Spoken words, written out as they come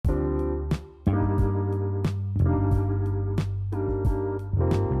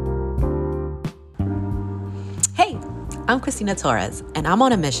I'm Christina Torres, and I'm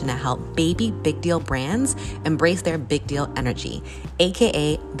on a mission to help baby big deal brands embrace their big deal energy,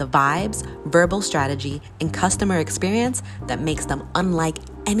 aka the vibes, verbal strategy, and customer experience that makes them unlike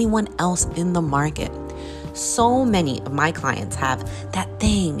anyone else in the market. So many of my clients have that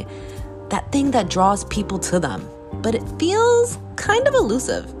thing that draws people to them, but it feels kind of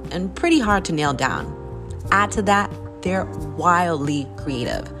elusive and pretty hard to nail down. Add to that, they're wildly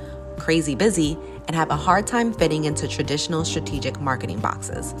creative, crazy busy, and have a hard time fitting into traditional strategic marketing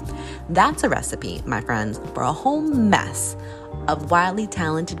boxes. That's a recipe, my friends, for a whole mess of wildly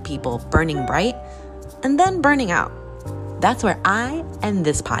talented people burning bright and then burning out. That's where I and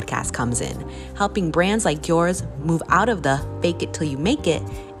this podcast comes in, helping brands like yours move out of the fake it till you make it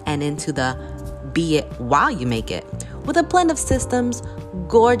and into the be it while you make it, with a blend of systems,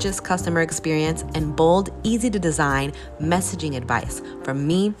 gorgeous customer experience, and bold, easy to design messaging advice from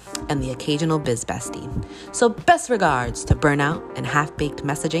me and the occasional biz bestie. So best regards to burnout and half-baked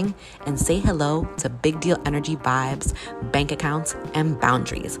messaging, and say hello to big deal energy vibes, bank accounts, and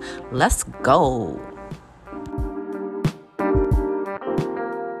boundaries. Let's go.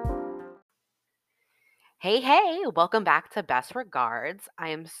 Hey, welcome back to Best Regards. I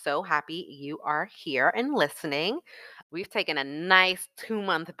am so happy you are here and listening. We've taken a nice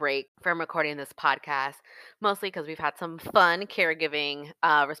 2-month break from recording this podcast, mostly because we've had some fun caregiving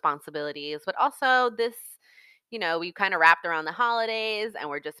responsibilities, but also we kind of wrapped around the holidays and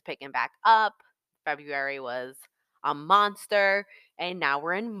we're just picking back up. February was a monster and now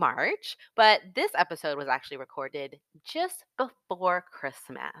we're in March, but this episode was actually recorded just before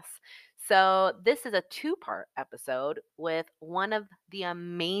Christmas. So this is a 2-part episode with one of the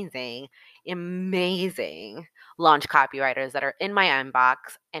amazing launch copywriters that are in my inbox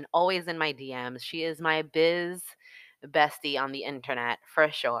and always in my DMs. She is my biz bestie on the internet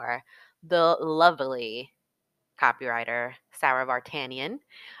for sure. The lovely copywriter, Sarah Vartanian.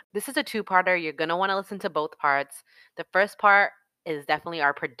 This is a 2-parter. You're going to want to listen to both parts. The first part is definitely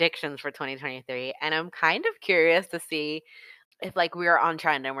our predictions for 2023. And I'm kind of curious to see if we are on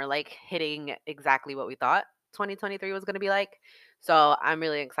trend and we're hitting exactly what we thought 2023 was going to be like. So I'm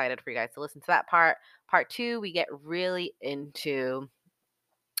really excited for you guys to listen to that part. Part 2, we get really into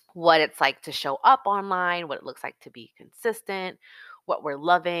what it's like to show up online, what it looks like to be consistent, what we're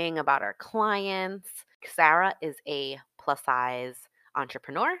loving about our clients. Sarah is a plus size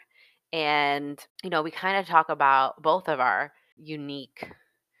entrepreneur. And, we kind of talk about both of our unique,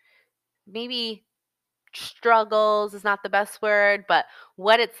 maybe struggles is not the best word, but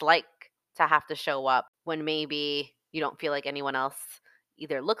what it's like to have to show up when maybe you don't feel like anyone else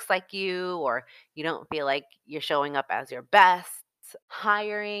either looks like you or you don't feel like you're showing up as your best.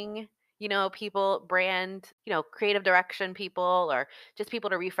 Hiring, people, brand, creative direction people, or just people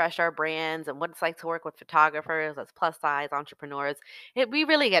to refresh our brands and what it's like to work with photographers as plus size entrepreneurs. We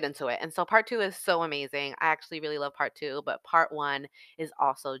really get into it. And so part 2 is so amazing. I actually really love part 2, but part 1 is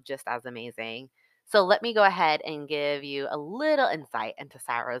also just as amazing. So let me go ahead and give you a little insight into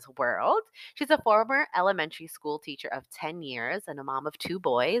Sarah's world. She's a former elementary school teacher of 10 years and a mom of 2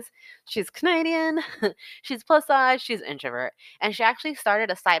 boys. She's Canadian, she's plus size, she's introvert, and she actually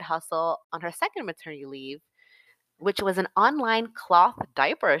started a side hustle on her second maternity leave, which was an online cloth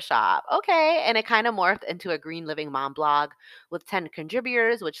diaper shop. Okay, and it kind of morphed into a green living mom blog with 10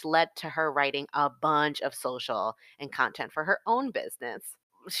 contributors, which led to her writing a bunch of social and content for her own business.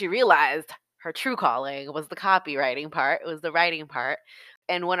 She realized her true calling was the copywriting part, it was the writing part.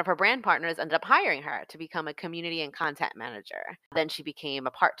 And one of her brand partners ended up hiring her to become a community and content manager. Then she became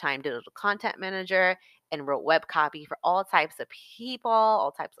a part-time digital content manager and wrote web copy for all types of people,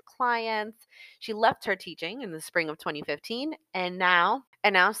 all types of clients. She left her teaching in the spring of 2015. And now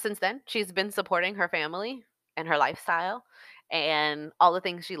since then, she's been supporting her family and her lifestyle and all the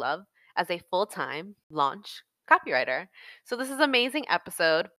things she loves as a full-time launch copywriter. So this is an amazing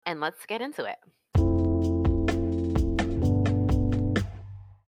episode, and let's get into it.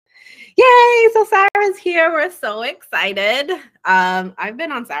 Yay! So Sarah's here. We're so excited. I've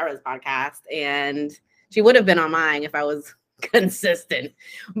been on Sarah's podcast, and she would have been on mine if I was consistent.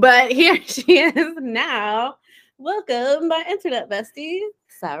 But here she is now. Welcome, my internet bestie,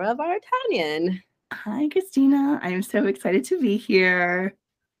 Sarah Vartanian. Hi, Christina. I'm so excited to be here.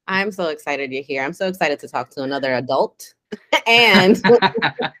 I'm so excited you're here. I'm so excited to talk to another adult and to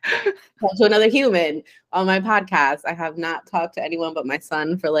another human on my podcast. I have not talked to anyone but my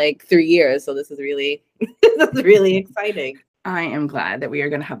son for 3 years. So this is really exciting. I am glad that we are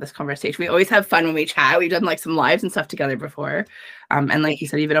going to have this conversation. We always have fun when we chat. We've done some lives and stuff together before. And like you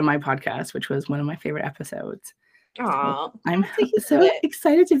said, even on my podcast, which was one of my favorite episodes. Oh, I'm glad to hear so it.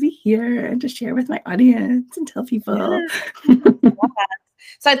 excited to be here and to share with my audience and tell people. Yeah.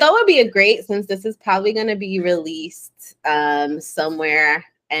 So I thought it would be a great, since this is probably going to be released somewhere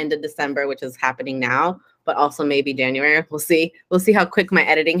end of December, which is happening now, but also maybe January. We'll see. We'll see how quick my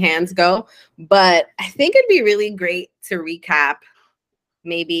editing hands go. But I think it'd be really great to recap.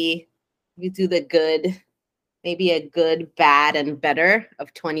 Maybe we do the good, maybe a good, bad, and better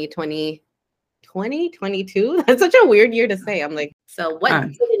of 2020, 2022. That's such a weird year to say. I'm like, so what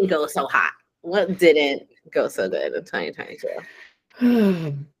didn't go so hot? What didn't go so good in 2022?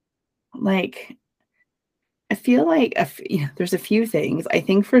 Like, I feel like there's a few things. I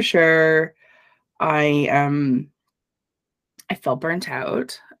think for sure I felt burnt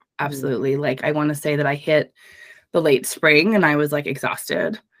out. Absolutely. Like, I want to say that I hit the late spring and I was like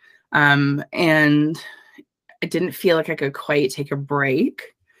exhausted. And I didn't feel like I could quite take a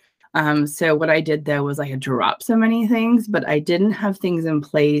break. So what I did though was I had dropped so many things, but I didn't have things in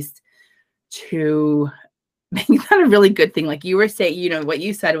place to make that a really good thing. Like you were saying, what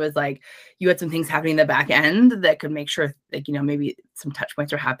you said was like, you had some things happening in the back end that could make sure like, maybe some touch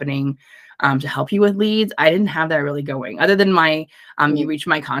points are happening to help you with leads. I didn't have that really going other than you reach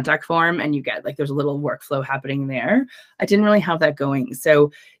my contact form and you get like, there's a little workflow happening there. I didn't really have that going. So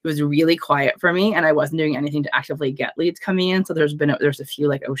it was really quiet for me and I wasn't doing anything to actively get leads coming in. So there's a few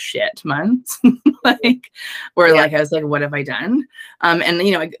like, oh shit months, like where like, I was like, what have I done? And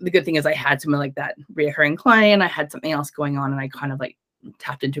the good thing is I had some like that reoccurring client, I had something else going on and I kind of like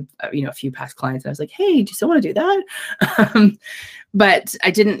tapped into, a few past clients. And I was like, hey, do you still want to do that? But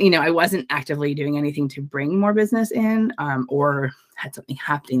I didn't, I wasn't actively doing anything to bring more business in or had something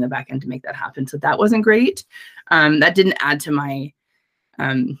happening in the back end to make that happen. So that wasn't great. That didn't add to my,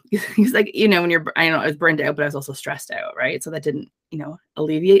 it's like, when I was burned out, but I was also stressed out. Right. So that didn't,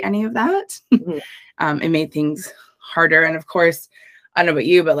 alleviate any of that. It made things harder. And of course, I don't know about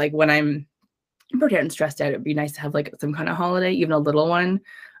you, but like when I'm burnt out and stressed out, it'd be nice to have like some kind of holiday, even a little one.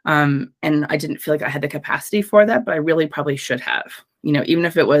 And I didn't feel like I had the capacity for that, but I really probably should have, even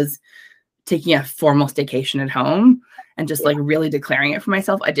if it was taking a formal staycation at home and just like really declaring it for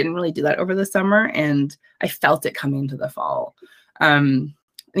myself. I didn't really do that over the summer and I felt it coming into the fall. And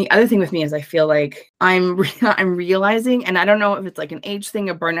the other thing with me is I feel like I'm realizing, and I don't know if it's like an age thing,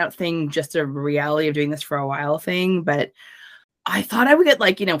 a burnout thing, just a reality of doing this for a while thing, but I thought I would get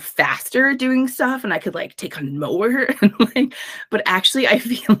like, faster doing stuff and I could like take on more and like, but actually I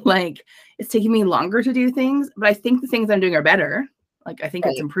feel like it's taking me longer to do things, but I think the things I'm doing are better. Like, I think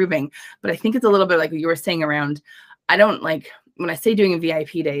it's improving, but I think it's a little bit like what you were saying around, I don't like, when I say doing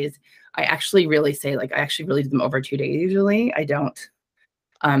VIP days, I actually really say like, I actually really do them over 2 days. Usually I don't,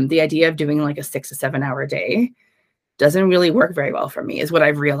 the idea of doing like a 6 to 7 hour day doesn't really work very well for me is what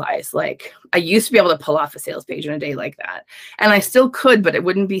I've realized. Like I used to be able to pull off a sales page in a day like that. And I still could, but it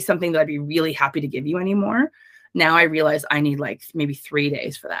wouldn't be something that I'd be really happy to give you anymore. Now I realize I need like maybe 3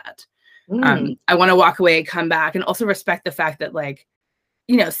 days for that. I want to walk away, come back, and also respect the fact that like,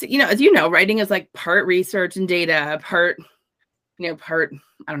 as writing is like part research and data, part, I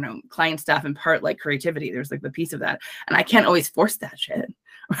don't know, client stuff and part like creativity. There's like the piece of that. And I can't always force that shit.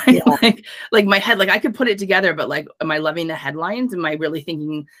 Right. Yeah. Like my head, like I could put it together, but like, am I loving the headlines? Am I really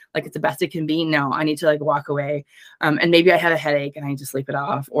thinking like it's the best it can be? No, I need to like walk away. And maybe I had a headache and I need to sleep it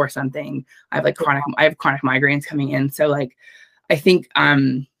off or something. I have chronic migraines coming in. So like, I think,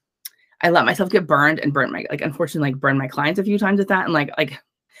 I let myself get burned and unfortunately, burned my clients a few times with that. And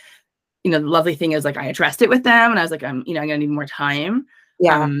the lovely thing is like, I addressed it with them and I was like, I'm going to need more time.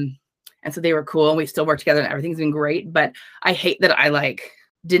 Yeah. And so they were cool and we still work together and everything's been great. But I hate that I like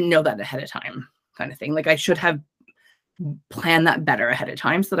didn't know that ahead of time kind of thing. Like I should have planned that better ahead of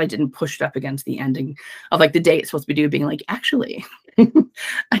time so that I didn't push it up against the ending of like the day it's supposed to be due being like, actually,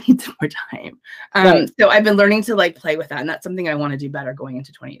 I need some more time. So I've been learning to like play with that. And that's something I want to do better going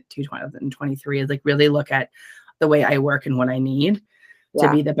into 2023 is like really look at the way I work and what I need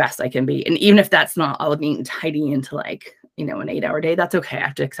to be the best I can be. And even if that's not all neat and tidy into like, an 8-hour day, that's okay. I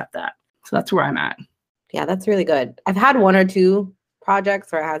have to accept that. So that's where I'm at. Yeah, that's really good. I've had 1 or 2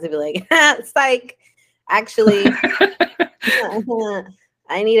 projects where I had to be like, psych, actually,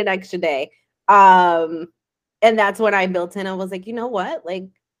 I need an extra day. And that's when I built in, I was like, you know what? Like,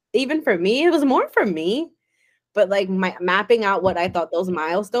 even for me, it was more for me, but like mapping out what I thought those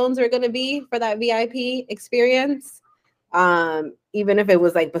milestones were going to be for that VIP experience. Even if it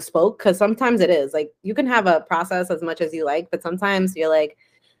was like bespoke, because sometimes it is like, you can have a process as much as you like, but sometimes you're like,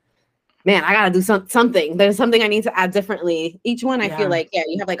 man, I gotta do something. There's something I need to add differently. Each one, I feel like,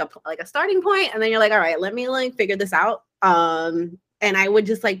 you have like a starting point, and then you're like, all right, let me like figure this out. And I would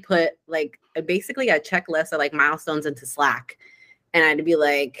just like put like basically a checklist of like milestones into Slack. And I'd be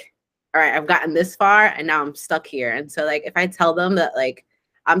like, all right, I've gotten this far and now I'm stuck here. And so like if I tell them that like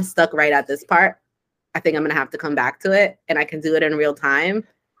I'm stuck right at this part, I think I'm gonna have to come back to it and I can do it in real time.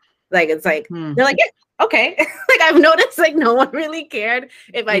 Like it's like they're like, yeah, okay. Like I've noticed like no one really cared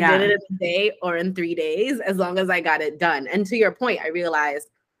if I did it in a day or in 3 days, as long as I got it done. And to your point, I realized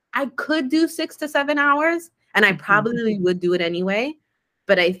I could do 6 to 7 hours and I probably would do it anyway.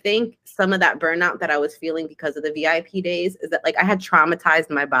 But I think some of that burnout that I was feeling because of the VIP days is that like I had traumatized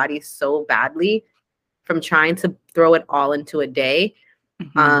my body so badly from trying to throw it all into a day.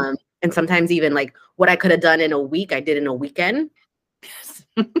 And sometimes even like what I could have done in a week, I did in a weekend.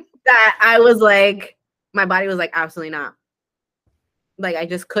 That I was like, my body was like, absolutely not. Like, I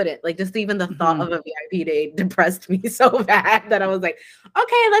just couldn't. Like, just even the thought of a VIP day depressed me so bad that I was like,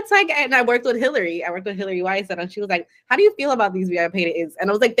 okay, let's like, and I worked with Hillary. Weiss, and she was like, how do you feel about these VIP days? And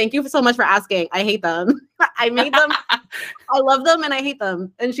I was like, thank you so much for asking. I hate them. I made them. I love them and I hate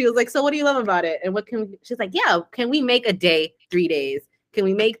them. And she was like, so what do you love about it? And what can we, she's like, yeah, can we make a day 3 days? Can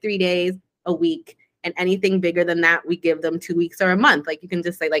we make 3 days a week? And anything bigger than that, we give them 2 weeks or a month. Like you can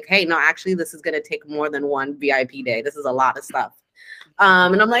just say like, hey, no, actually, this is going to take more than one VIP day. This is a lot of stuff.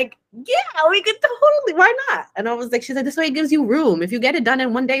 And I'm like, yeah, we could totally, why not? And I was like, she's like, this way it gives you room. If you get it done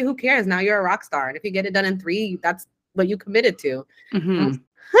in 1 day, who cares? Now you're a rock star. And if you get it done in 3, that's what you committed to. Like,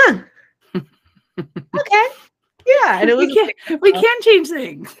 huh. Okay. Yeah. And it was we can't change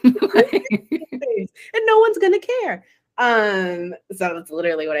things. And no one's gonna care. So that's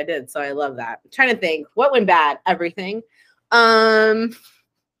literally what I did. So I love that. I'm trying to think what went bad. Everything.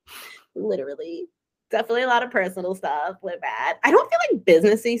 Literally. Definitely a lot of personal stuff went bad. I don't feel like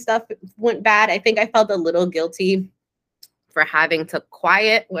businessy stuff went bad. I think I felt a little guilty for having to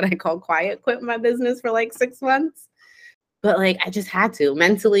quiet quit my business for like 6 months. But like I just had to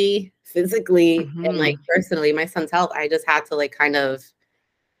mentally, physically, and like personally, my son's health, I just had to like kind of,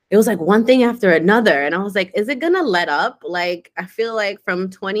 it was like one thing after another. And I was like, is it gonna let up? Like I feel like from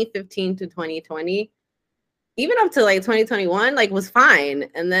 2015 to 2020, even up to like 2021, like was fine.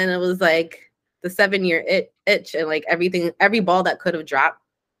 And then it was like the 7-year itch and like every ball that could have dropped.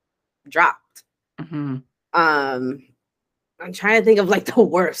 I'm trying to think of like the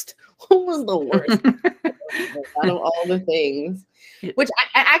worst. What was the worst out of all the things? Which I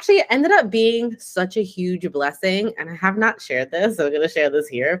actually ended up being such a huge blessing. And I have not shared this, so I'm going to share this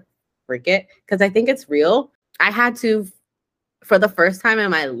here. Freak it. Because I think it's real. I had to, for the first time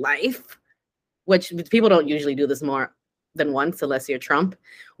in my life, which people don't usually do this more than once unless you're Trump,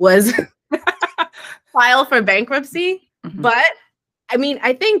 was file for bankruptcy. But I mean,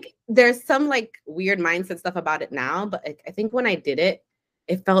 I think there's some like weird mindset stuff about it now, but I think when I did it,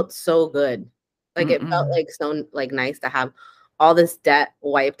 it felt so good. Like it felt like so like nice to have all this debt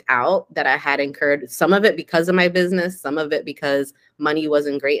wiped out that I had incurred. Some of it because of my business, some of it because money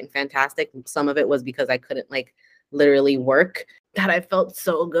wasn't great and fantastic. Some of it was because I couldn't like literally work. God, I felt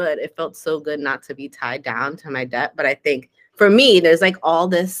so good. It felt so good not to be tied down to my debt. But I think for me, there's like all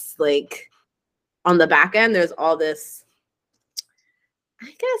this like on the back end, there's all this, I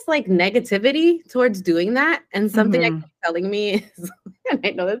guess, like negativity towards doing that. And something I kept telling me is, and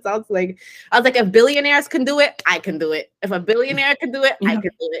I know that sounds like, I was like, if billionaires can do it, I can do it. If a billionaire can do it, I can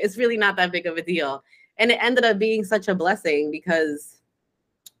do it. It's really not that big of a deal. And it ended up being such a blessing because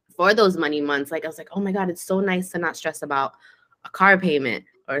for those money months, like I was like, oh my God, it's so nice to not stress about a car payment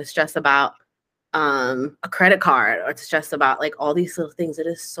or stress about a credit card or to stress about like all these little things. It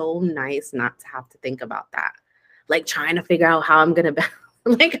is so nice not to have to think about that. Like trying to figure out how I'm going to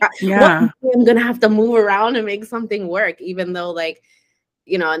like what I'm gonna have to move around and make something work, even though like,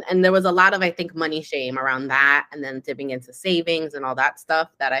 you know, and there was a lot of, I think, money shame around that, and then dipping into savings and all that stuff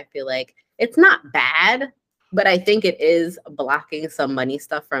that I feel like it's not bad, but I think it is blocking some money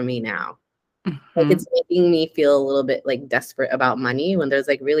stuff from me now. Like it's making me feel a little bit like desperate about money when there's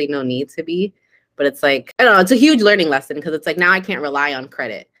like really no need to be. But it's like, I don't know, it's a huge learning lesson because it's like now I can't rely on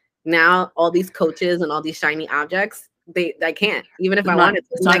credit. Now all these coaches and all these shiny objects, I can't, even if I wanted to.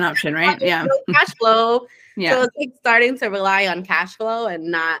 It's not an option, right? Yeah. Cash flow. Yeah. So it's like starting to rely on cash flow and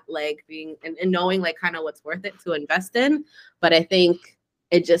not like being and knowing like kind of what's worth it to invest in. But I think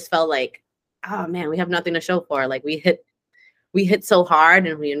it just felt like, oh man, we have nothing to show for. Like we hit so hard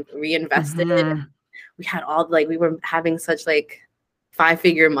and we reinvested. We had all like we were having such like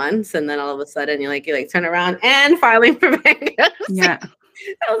 5-figure months, and then all of a sudden you turn around and filing for bankruptcy. Yeah.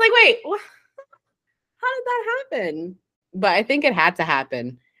 I was like, wait, what? How did that happen? But I think it had to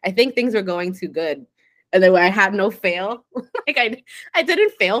happen. I think things were going too good. And then when I had no fail, like I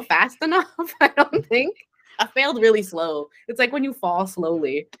didn't fail fast enough, I don't think. I failed really slow. It's like when you fall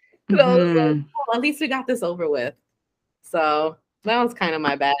slowly. So I was like, oh, at least we got this over with. So that was kind of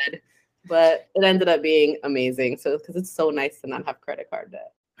my bad, but it ended up being amazing. So because it's so nice to not have credit card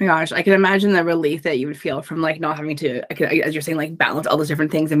debt. My gosh, I can imagine the relief that you would feel from like not having to, as you're saying, like balance all those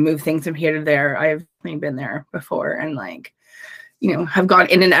different things and move things from here to there. I've been there before and like, you know, have gone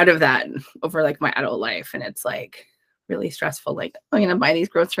in and out of that over like my adult life. And it's like really stressful. Like, I'm going to buy these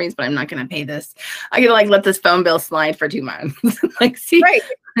groceries, but I'm not going to pay this. I'm going to like let this phone bill slide for 2 months. Like, see, Right.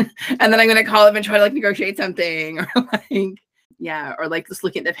 And then I'm going to call up and try to like negotiate something or like, yeah. Or like just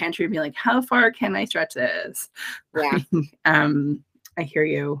look at the pantry and be like, how far can I stretch this? Yeah. I hear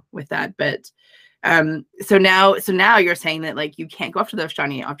you with that, but so now you're saying that like you can't go after those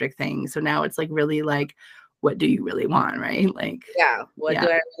shiny object things. So now it's like really like, what do you really want, right? Like, yeah, what yeah. do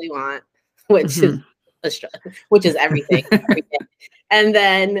I really want? Which is everything. And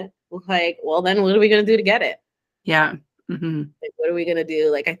then like, well, then what are we gonna do to get it? Yeah. Like, what are we gonna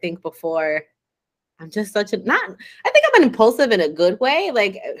do? Like, I think before, I'm just I think I'm impulsive in a good way.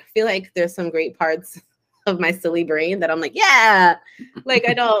 Like, I feel like there's some great parts of my silly brain that I'm like, yeah, like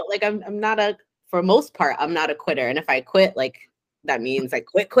I don't like I'm not for most part, I'm not a quitter. And if I quit, like that means I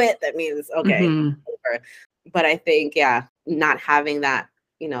quit. That means okay. Over. But I think, yeah, not having that,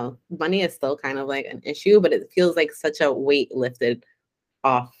 you know, money is still kind of like an issue, but it feels like such a weight lifted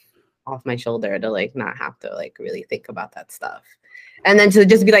off my shoulder to like not have to like really think about that stuff. And then to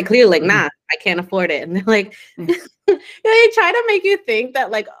just be like clear, like, nah, I can't afford it. And they're like, they try to make you think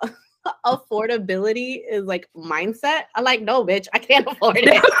that like affordability is like mindset. I'm like, no, bitch, I can't afford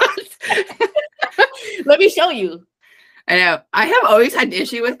it. Let me show you. I know. I have always had an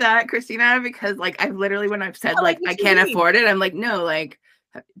issue with that, Christina, because like I've literally, when I've said like I can't afford it, I'm like, no, like,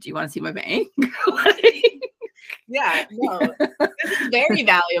 do you want to see my bank? Yeah, no, this is very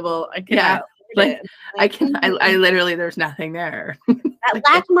valuable. I cannot like I literally, there's nothing there. That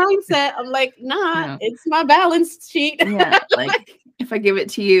lack mindset. I'm like, nah, it's my balance sheet. Yeah, like if I give it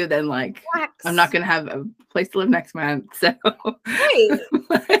to you, then like I'm not gonna have a place to live next month. So right.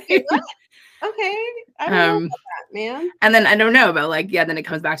 Okay, I don't know about that, man. And then I don't know about like, yeah, then it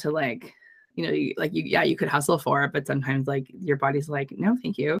comes back to like, you know, you could hustle for it, but sometimes like your body's like, no,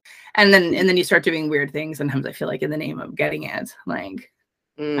 thank you. And then you start doing weird things. Sometimes I feel like in the name of getting it, like,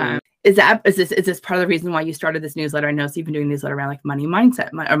 is this part of the reason why you started this newsletter? I know you've been doing newsletter around like money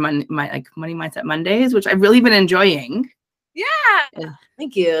mindset or money mindset Mondays, which I've really been enjoying. Yeah.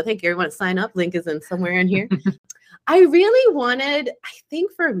 Thank you. Everyone sign up. Link is in somewhere in here. I really wanted, I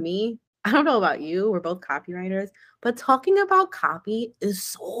think for me, I don't know about you, we're both copywriters, but talking about copy is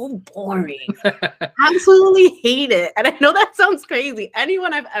so boring. Absolutely hate it. And I know that sounds crazy.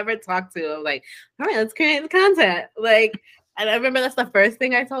 Anyone I've ever talked to, I'm like, all right, let's create the content. Like, and I remember that's the first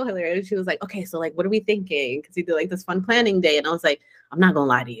thing I told Hillary. And she was like, okay, so like, what are we thinking? Because we did like this fun planning day. And I was like, I'm not gonna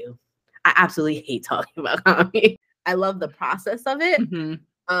lie to you. I absolutely hate talking about copy. I love the process of it.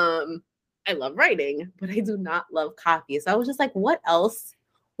 I love writing, but I do not love copy. So I was just like, what else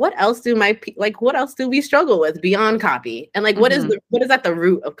do we struggle with beyond copy? And like, what is at the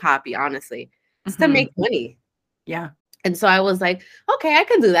root of copy, honestly? It's to make money. Yeah. And so I was like, okay, I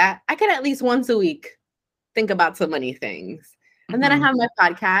can do that. I can at least once a week think about some money things. And then I have my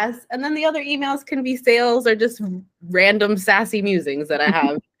podcast, and then the other emails can be sales or just random sassy musings that I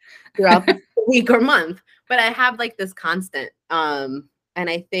have throughout the week or month. But I have like this constant. And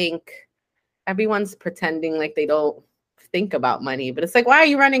I think everyone's pretending like they don't think about money, but it's like, why are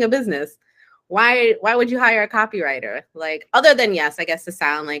you running a business? Why would you hire a copywriter? Like, other than, yes, I guess to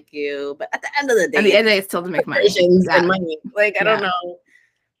sound like you, but at the end of the day, it's still to make money. And money. Like, I don't know.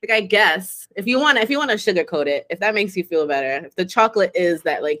 Like, I guess if you want to sugarcoat it, if that makes you feel better, if the chocolate is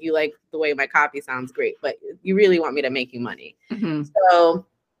that like you like the way my copy sounds, great, but you really want me to make you money. So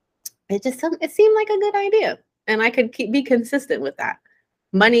it seemed like a good idea, and I could be consistent with that.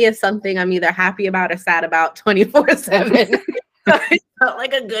 Money is something I'm either happy about or sad about 24/7. So it felt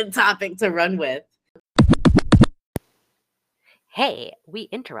like a good topic to run with. Hey, we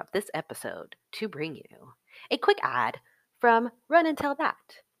interrupt this episode to bring you a quick ad from Run and Tell That.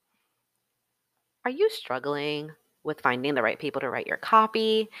 Are you struggling with finding the right people to write your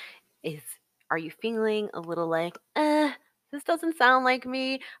copy? Are you feeling a little like, this doesn't sound like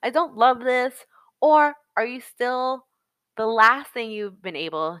me, I don't love this? Or are you still, the last thing you've been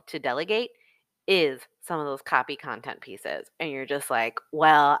able to delegate is some of those copy content pieces, and you're just like,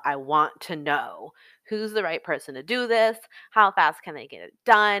 well, I want to know who's the right person to do this, how fast can they get it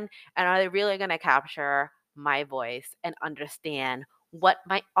done, and are they really going to capture my voice and understand what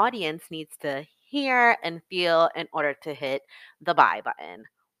my audience needs to hear and feel in order to hit the buy button?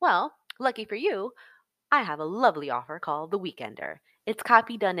 Well, lucky for you, I have a lovely offer called The Weekender. It's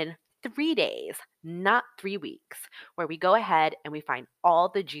copy done in 3 days, not 3 weeks, where we go ahead and we find all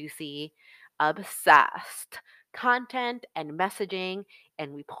the juicy, obsessed content and messaging,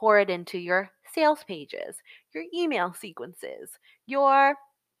 and we pour it into your sales pages, your email sequences, your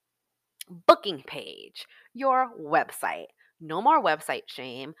booking page, your website. No more website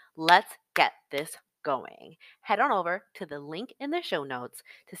shame. Let's get this going. Head on over to the link in the show notes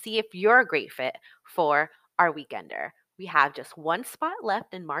to see if you're a great fit for our weekender. We have just one spot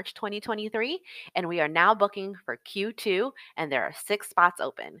left in March 2023, and we are now booking for Q2, and there are 6 spots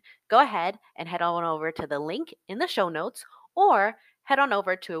open. Go ahead and head on over to the link in the show notes, or head on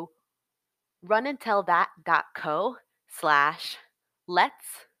over to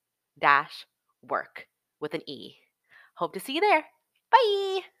rununtilthat.co/let's-work with an E. Hope to see you there.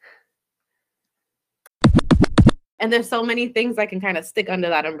 Bye. And there's so many things I can kind of stick under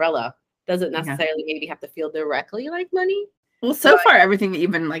that umbrella. Doesn't necessarily maybe have to feel directly like money. Well, so far, everything that you've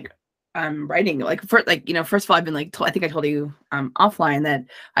been like writing, like for like, you know, first of all, I've been like, I think I told you offline that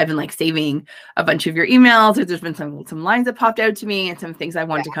I've been like saving a bunch of your emails. There's been some lines that popped out to me and some things I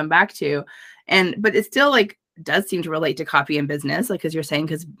wanted to come back to. But it still like does seem to relate to copy and business, like as you're saying,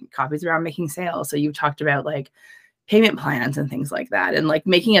 because copy's around making sales. So you've talked about like payment plans and things like that, and like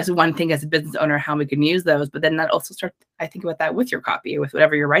making us one thing as a business owner, how we can use those. But then that also starts, I think about that with your copy, with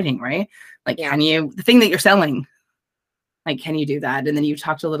whatever you're writing, right? Like, can you, the thing that you're selling, like, can you do that? And then you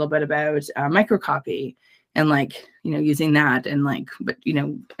talked a little bit about micro copy and like, you know, using that and like, but, you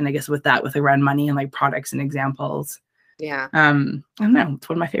know, and I guess with that, with around money and like products and examples. Yeah. I don't know. It's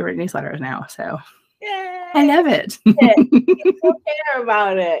one of my favorite newsletters now. So Yay. I love it. I don't care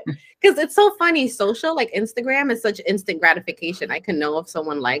about it. Because it's so funny. Social, like Instagram, is such instant gratification. I can know if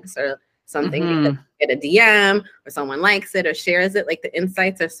someone likes or something, because get a DM or someone likes it or shares it. Like the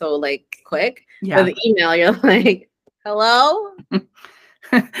insights are so like quick. Yeah. But the email, you're like, hello?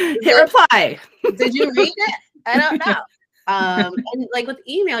 Hit reply. Did you read it? I don't know. And like with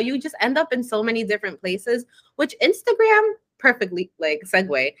email, you just end up in so many different places, which Instagram, perfectly like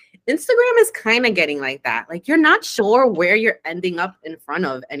segue. Instagram is kind of getting like that. Like you're not sure where you're ending up in front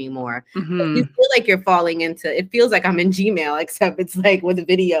of anymore. You feel like you're falling into, it feels like I'm in Gmail, except it's like with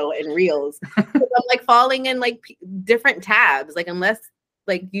video and reels. I'm like falling in like different tabs. Like unless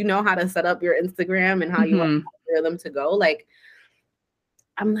like you know how to set up your Instagram and how you want them to go. Like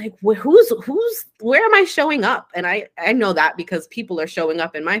I'm like, who's where am I showing up? And I know that because people are showing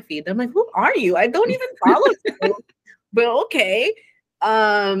up in my feed. I'm like, who are you? I don't even follow you. But okay.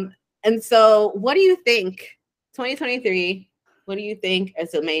 And so what do you think 2023, what do you think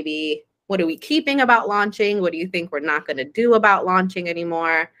as a maybe, what are we keeping about launching? What do you think we're not going to do about launching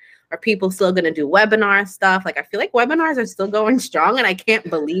anymore? Are people still going to do webinar stuff? Like, I feel like webinars are still going strong and I can't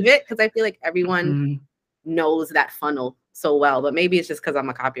believe it because I feel like everyone knows that funnel so well, but maybe it's just because I'm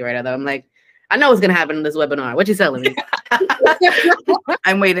a copywriter though. I'm like, I know what's going to happen in this webinar. What you selling me?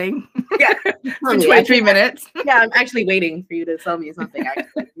 I'm waiting. Yeah. 23 minutes. Yeah, I'm actually waiting for you to tell me something.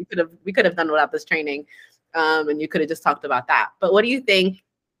 Actually, we could have done without this training, and you could have just talked about that. But what do you think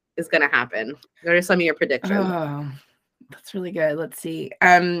is going to happen? What are some of your predictions? Oh, that's really good. Let's see.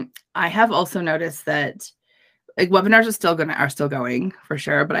 I have also noticed that like webinars are still going for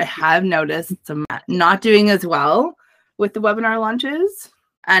sure, but I have noticed some not doing as well with the webinar launches.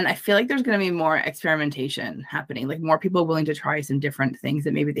 And I feel like there's going to be more experimentation happening, like more people willing to try some different things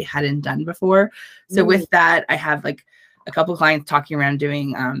that maybe they hadn't done before. So with that, I have like a couple clients talking around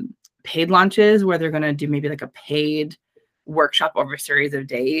doing paid launches where they're going to do maybe like a paid workshop over a series of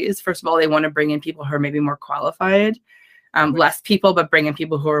days. First of all, they want to bring in people who are maybe more qualified, less people, but bring in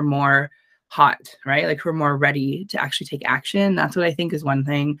people who are more hot, right? Like who are more ready to actually take action. That's what I think is one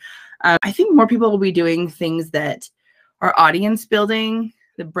thing. I think more people will be doing things that are audience building,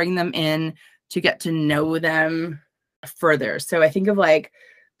 that bring them in to get to know them further. So I think of like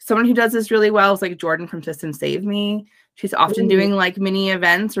someone who does this really well is like Jordan from System Save Me. She's often doing like mini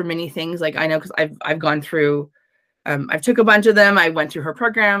events or mini things. Like I know because I've gone through, I've took a bunch of them. I went through her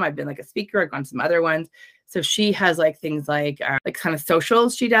program. I've been like a speaker. I've gone to some other ones. So she has like things like kind of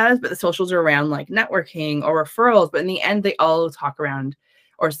socials she does, but the socials are around like networking or referrals. But in the end, they all talk around,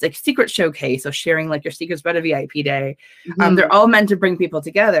 or it's like secret showcase, so sharing like your secrets about a VIP day. They're all meant to bring people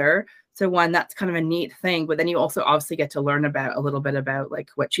together. So one, that's kind of a neat thing, but then you also obviously get to learn about a little bit about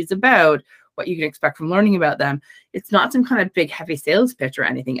like what she's about, what you can expect from learning about them. It's not some kind of big heavy sales pitch or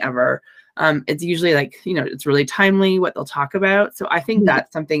anything ever. It's usually like, you know, it's really timely what they'll talk about. So I think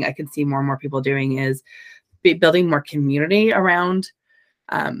that's something I can see more and more people doing is building more community around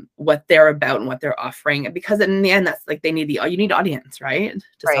what they're about and what they're offering. And because in the end, that's like you need audience, right?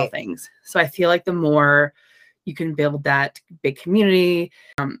 To sell things. So I feel like the more you can build that big community,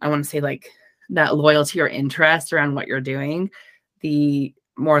 I want to say like that loyalty or interest around what you're doing, the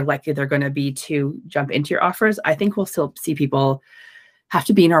more likely they're going to be to jump into your offers. I think we'll still see people have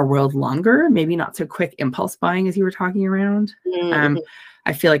to be in our world longer, maybe not so quick impulse buying as you were talking around.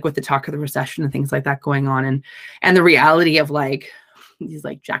 I feel like with the talk of the recession and things like that going on, and the reality of like these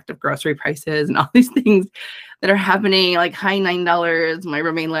like jacked up grocery prices and all these things that are happening, like high $9, my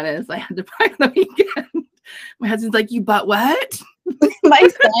romaine lettuce I had to buy on the weekend. My husband's like, you bought what? My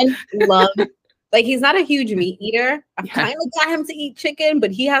son loves, like, he's not a huge meat eater. I kind of got him to eat chicken,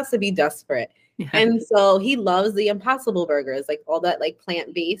 but he has to be desperate. And so he loves the Impossible burgers, like all that like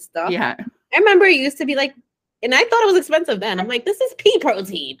plant-based stuff. I remember it used to be like, and I thought it was expensive then. I'm like, this is pea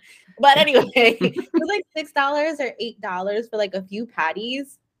protein. But anyway, it was like $6 or $8 for like a few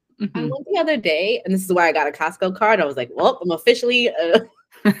patties. I went the other day, and this is why I got a Costco card. I was like, well, I'm officially a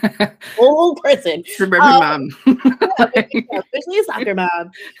old person. Suburban mom. Officially a soccer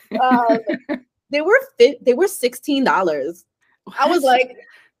mom. They were $16. What? I was like,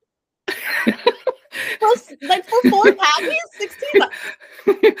 for 4 patties, $16.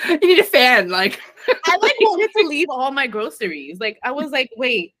 You need a fan, like. I like wanted to leave all my groceries. Like I was like,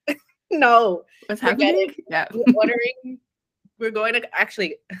 wait, no. What's happening? Yeah. We're going to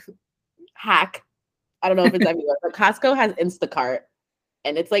actually hack. I don't know if it's everywhere, but Costco has Instacart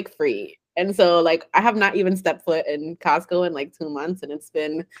and it's like free. And so like I have not even stepped foot in Costco in like 2 months, and it's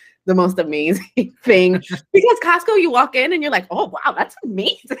been the most amazing thing. Because Costco, you walk in and you're like, oh wow, that's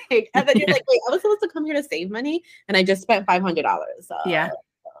amazing. And then you're like, wait, I was supposed to come here to save money and I just spent $500.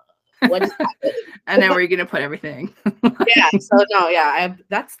 What is happening? And then where are you gonna put everything? I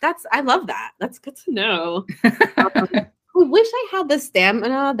love that. That's good to know. I wish I had the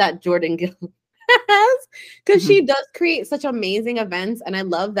stamina that Jordan Gill has, because she does create such amazing events, and I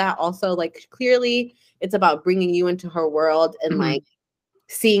love that also. Like clearly, it's about bringing you into her world and like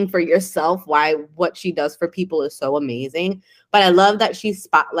seeing for yourself why what she does for people is so amazing. But I love that she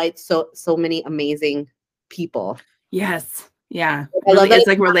spotlights so many amazing people. Yes. Yeah. I love that it's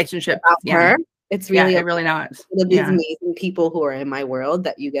like relationships. Her. It's really really not. One of these amazing people who are in my world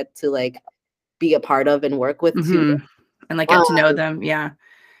that you get to like be a part of and work with too. And like get to know them. Yeah.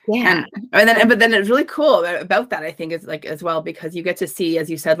 But then it's really cool about that, I think, is like as well, because you get to see, as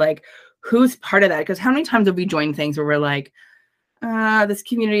you said, like who's part of that. Because how many times have we joined things where we're like, this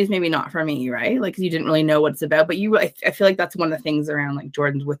community is maybe not for me, right? Like you didn't really know what it's about. But I feel like that's one of the things around like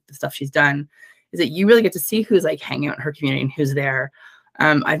Jordan's with the stuff she's done, is that you really get to see who's like hanging out in her community and who's there.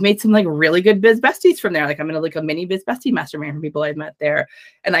 I've made some like really good biz besties from there. Like I'm in like a mini biz bestie mastermind from people I've met there.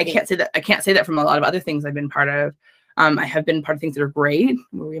 And I can't say that from a lot of other things I've been part of. I have been part of things that are great.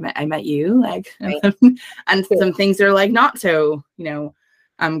 I met you, like, and some things that are like not so,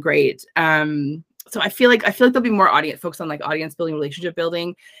 great. So I feel like there'll be more focus on like audience building, relationship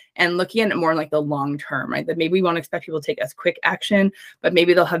building, and looking at it more like the long term, right? That maybe we won't expect people to take as quick action, but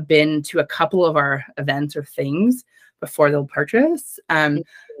maybe they'll have been to a couple of our events or things before they'll purchase. I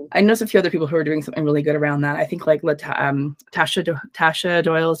noticed a few other people who are doing something really good around that. I think like Tasha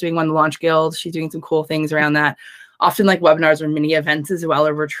Doyle is doing one, the Launch Guild. She's doing some cool things around that. Often like webinars or mini events as well,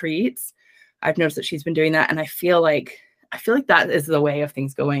 or retreats. I've noticed that she's been doing that. And I feel like that is the way of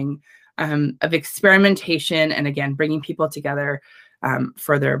things going, of experimentation. And again, bringing people together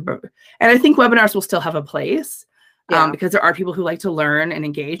further. And I think webinars will still have a place because there are people who like to learn and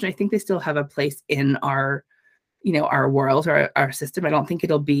engage. And I think they still have a place in our world or our system. I don't think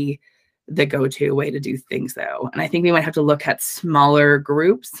it'll be the go-to way to do things though. And I think we might have to look at smaller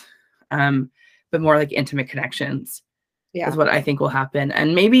groups, but more like intimate connections is what I think will happen.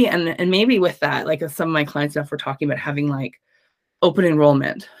 And maybe, and maybe with that, like some of my clients stuff, we're talking about having like open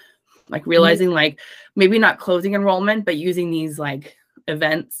enrollment, like realizing like maybe not closing enrollment, but using these like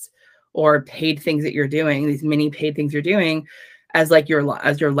events or paid things that you're doing, these mini paid things you're doing as your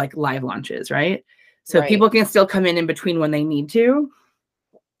like live launches, right? So people can still come in between when they need to,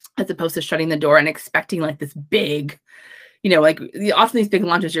 as opposed to shutting the door and expecting like this big, like often these big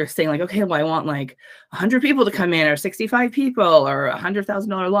launches, you're saying like, okay, well, I want like 100 people to come in or 65 people or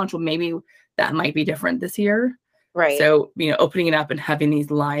 $100,000 launch. Well, maybe that might be different this year. Right. So, opening it up and having these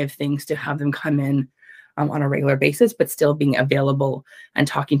live things to have them come in on a regular basis, but still being available and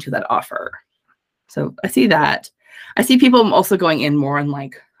talking to that offer. So I see that. I see people also going in more on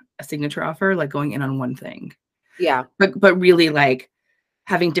like a signature offer, like going in on one thing. Yeah. But really like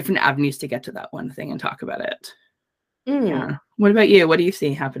having different avenues to get to that one thing and talk about it. Yeah. What about you? What do you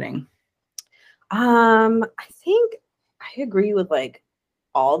see happening? I think I agree with like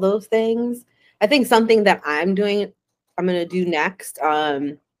all those things. I think something that I'm going to do next.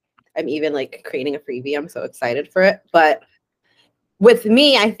 I'm even like creating a freebie. I'm so excited for it. But with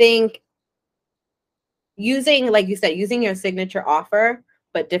me, I think using, like you said, using your signature offer,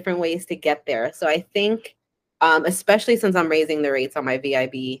 but different ways to get there. So I think, especially since I'm raising the rates on my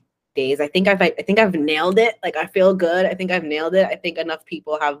VIB days, I think I've nailed it. Like, I feel good. I think I've nailed it. I think enough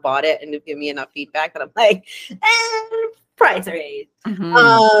people have bought it and give me enough feedback that I'm like, price raise.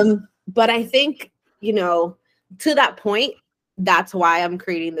 But I think, to that point, that's why I'm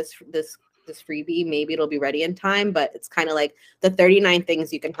creating this freebie. Maybe it'll be ready in time, but it's kind of like the 39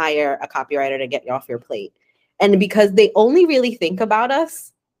 things you can hire a copywriter to get you off your plate. And because they only really think about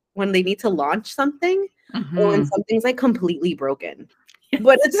us when they need to launch something or when something's like completely broken.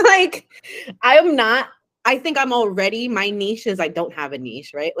 But it's like, I think I'm already, my niche is I don't have a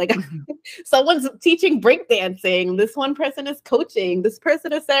niche, right? Like someone's teaching breakdancing. This one person is coaching. This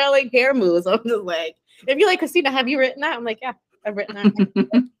person is selling hair moves. I'm just like, if you're like, Christina, have you written that? I'm like, yeah, I've written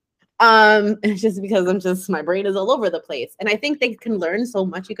that. It's just because my brain is all over the place. And I think they can learn so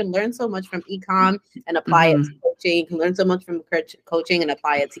much. You can learn so much from e-com and apply it to coaching. You can learn so much from coaching and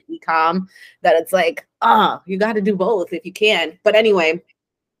apply it to e-com that it's like, you got to do both if you can. But anyway,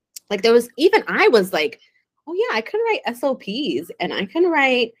 like I was like, oh yeah, I can write SOPs and I can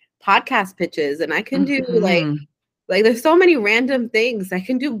write podcast pitches and I can do like there's so many random things. I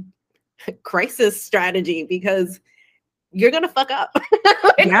can do crisis strategy because you're gonna fuck up.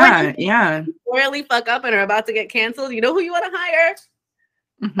 Royally fuck up and are about to get canceled. You know who you want to hire?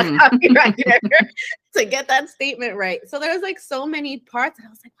 A copywriter to get that statement right. So there was like so many parts, and I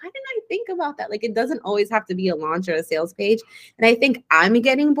was like, why didn't I think about that? Like, it doesn't always have to be a launch or a sales page. And I think I'm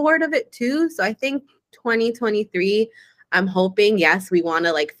getting bored of it too. So I think 2023, I'm hoping, yes, we want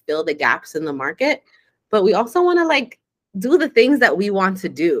to like fill the gaps in the market, but we also want to like do the things that we want to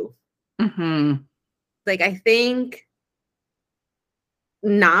do. Like, I think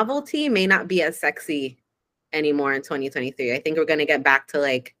novelty may not be as sexy anymore in 2023. I think we're going to get back to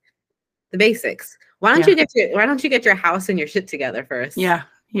like the basics. Why don't you get your house and your shit together first? Yeah.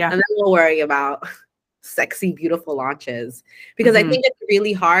 And then we'll worry about sexy, beautiful launches. Because I think it's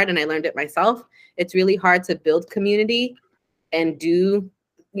really hard, and I learned it myself. It's really hard to build community and do,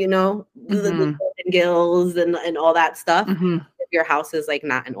 the gills and all that stuff if your house is like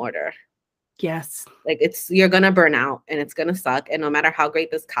not in order. Yes. Like you're going to burn out and it's going to suck. And no matter how great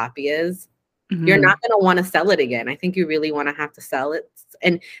this copy is, you're not going to want to sell it again. I think you really want to have to sell it.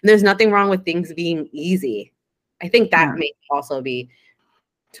 And there's nothing wrong with things being easy. I think that may also be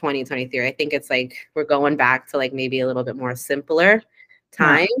 2023. I think it's like we're going back to like maybe a little bit more simpler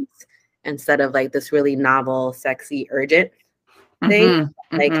times instead of like this really novel, sexy, urgent thing.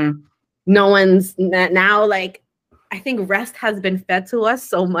 Like no one's now, like, I think rest has been fed to us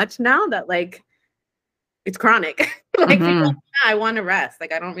so much now that like it's chronic. Like people, I want to rest.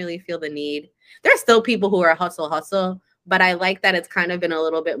 Like I don't really feel the need. There's still people who are hustle, but I like that it's kind of been a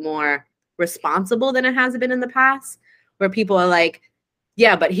little bit more responsible than it has been in the past, where people are like,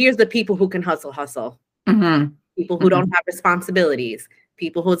 yeah, but here's the people who can hustle. People who don't have responsibilities.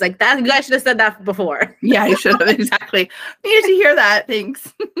 People who's like, that, you guys should have said that before. Yeah, you should have. Exactly. Needed to hear that.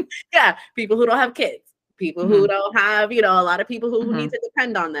 Thanks. Yeah. People who don't have kids. People who don't have, a lot of people who need to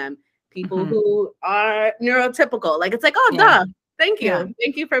depend on them. People who are neurotypical. Like, it's like, oh, duh. Thank you. Yeah.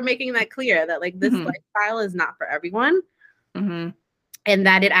 Thank you for making that clear that like this lifestyle is not for everyone. And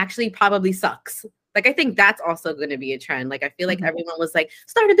that it actually probably sucks. Like, I think that's also going to be a trend. Like, I feel like everyone was like,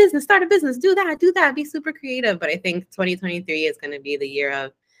 start a business, do that, be super creative. But I think 2023 is going to be the year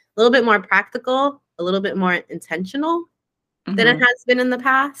of a little bit more practical, a little bit more intentional than it has been in the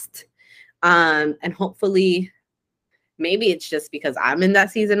past. And hopefully, maybe it's just because I'm in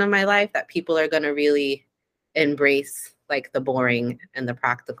that season of my life that people are going to really embrace like the boring and the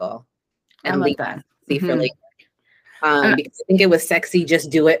practical and leave that for later. Because I think it was sexy, just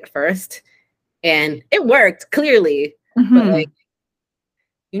do it first. And it worked clearly, but like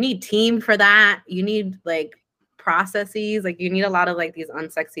you need team for that. You need like processes, like you need a lot of like these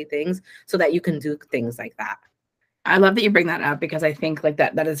unsexy things so that you can do things like that. I love that you bring that up because I think like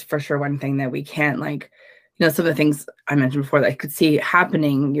that is for sure one thing that we can't like, some of the things I mentioned before that I could see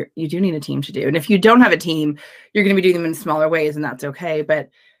happening, you do need a team to do. And if you don't have a team, you're going to be doing them in smaller ways and that's okay.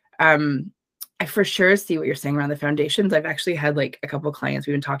 But I for sure see what you're saying around the foundations. I've actually had like a couple of clients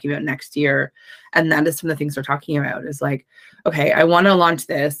we've been talking about next year. And that is some of the things we're talking about is like, okay, I want to launch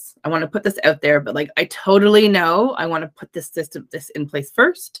this. I want to put this out there, but like, I totally know I want to put this in place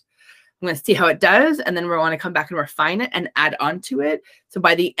first. I'm going to see how it does. And then we want to come back and refine it and add on to it. So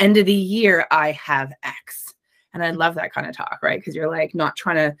by the end of the year, I have X. And I love that kind of talk, right? Because you're like not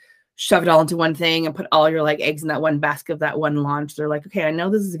trying to shove it all into one thing and put all your like eggs in that one basket of that one launch. They're like, okay, I know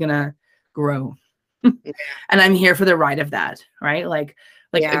this is gonna grow. And I'm here for the ride of that, right? Like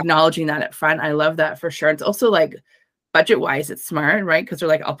acknowledging that up front. I love that for sure. It's also like budget wise, it's smart, right? Because they're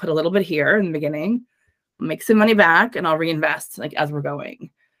like, I'll put a little bit here in the beginning, make some money back, and I'll reinvest like as we're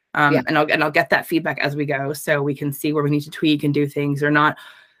going. And I'll get that feedback as we go, so we can see where we need to tweak and do things. They're not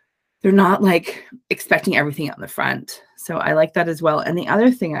like expecting everything out in the front. So I like that as well. And the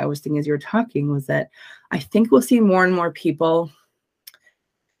other thing I was thinking as you were talking was that I think we'll see more and more people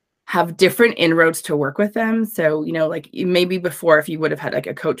have different inroads to work with them. So, you know, like maybe before, if you would have had like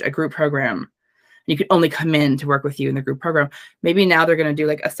a group program, you could only come in to work with you in the group program. Maybe now they're going to do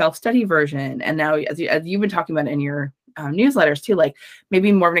like a self-study version. And now, as you've been talking about in your newsletters too, like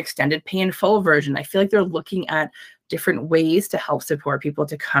maybe more of an extended pay in full version. I feel like they're looking at different ways to help support people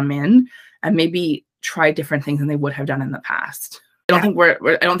to come in and maybe try different things than they would have done in the past. I don't think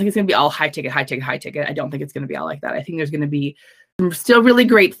I don't think it's going to be all high ticket. I don't think it's going to be all like that. I think there's going to be still really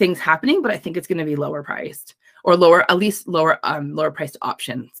great things happening, but I think it's going to be lower priced or at least lower priced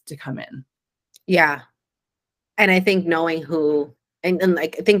options to come in. Yeah. And I think knowing who, and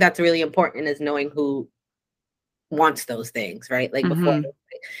like, I think that's really important, is knowing who wants those things, right? Like before,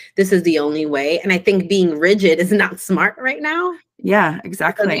 this is the only way. And I think being rigid is not smart right now. Yeah,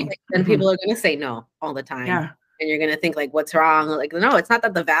 exactly. And people are going to say no all the time. Yeah. And you're going to think like, what's wrong? Like, no, it's not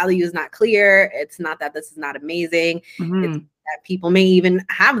that the value is not clear. It's not that this is not amazing. It's that people may even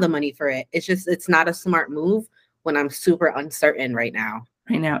have the money for it. It's just, it's not a smart move when I'm super uncertain right now.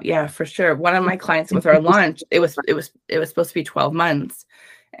 Right now. Yeah, for sure. One of my clients with our launch, it was supposed to be 12 months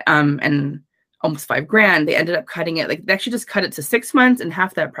and almost $5,000. They ended up cutting it. Like they actually just cut it to 6 months and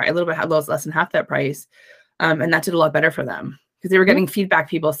half that price, a little bit less than half that price. And that did a lot better for them because they were getting feedback,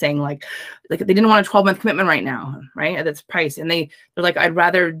 people saying like they didn't want a 12-month commitment right now, right? At this price. And they're like, I'd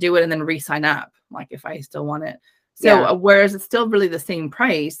rather do it and then re-sign up, like if I still want it. So whereas it's still really the same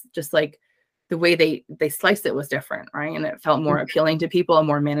price, just like the way they sliced it was different, right? And it felt more appealing to people and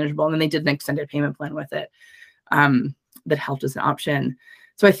more manageable. And then they did an extended payment plan with it that helped as an option.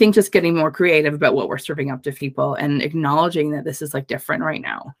 So I think just getting more creative about what we're serving up to people and acknowledging that this is like different right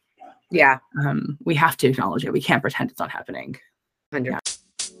now. Yeah. We have to acknowledge it. We can't pretend it's not happening.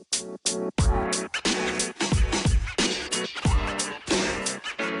 100%.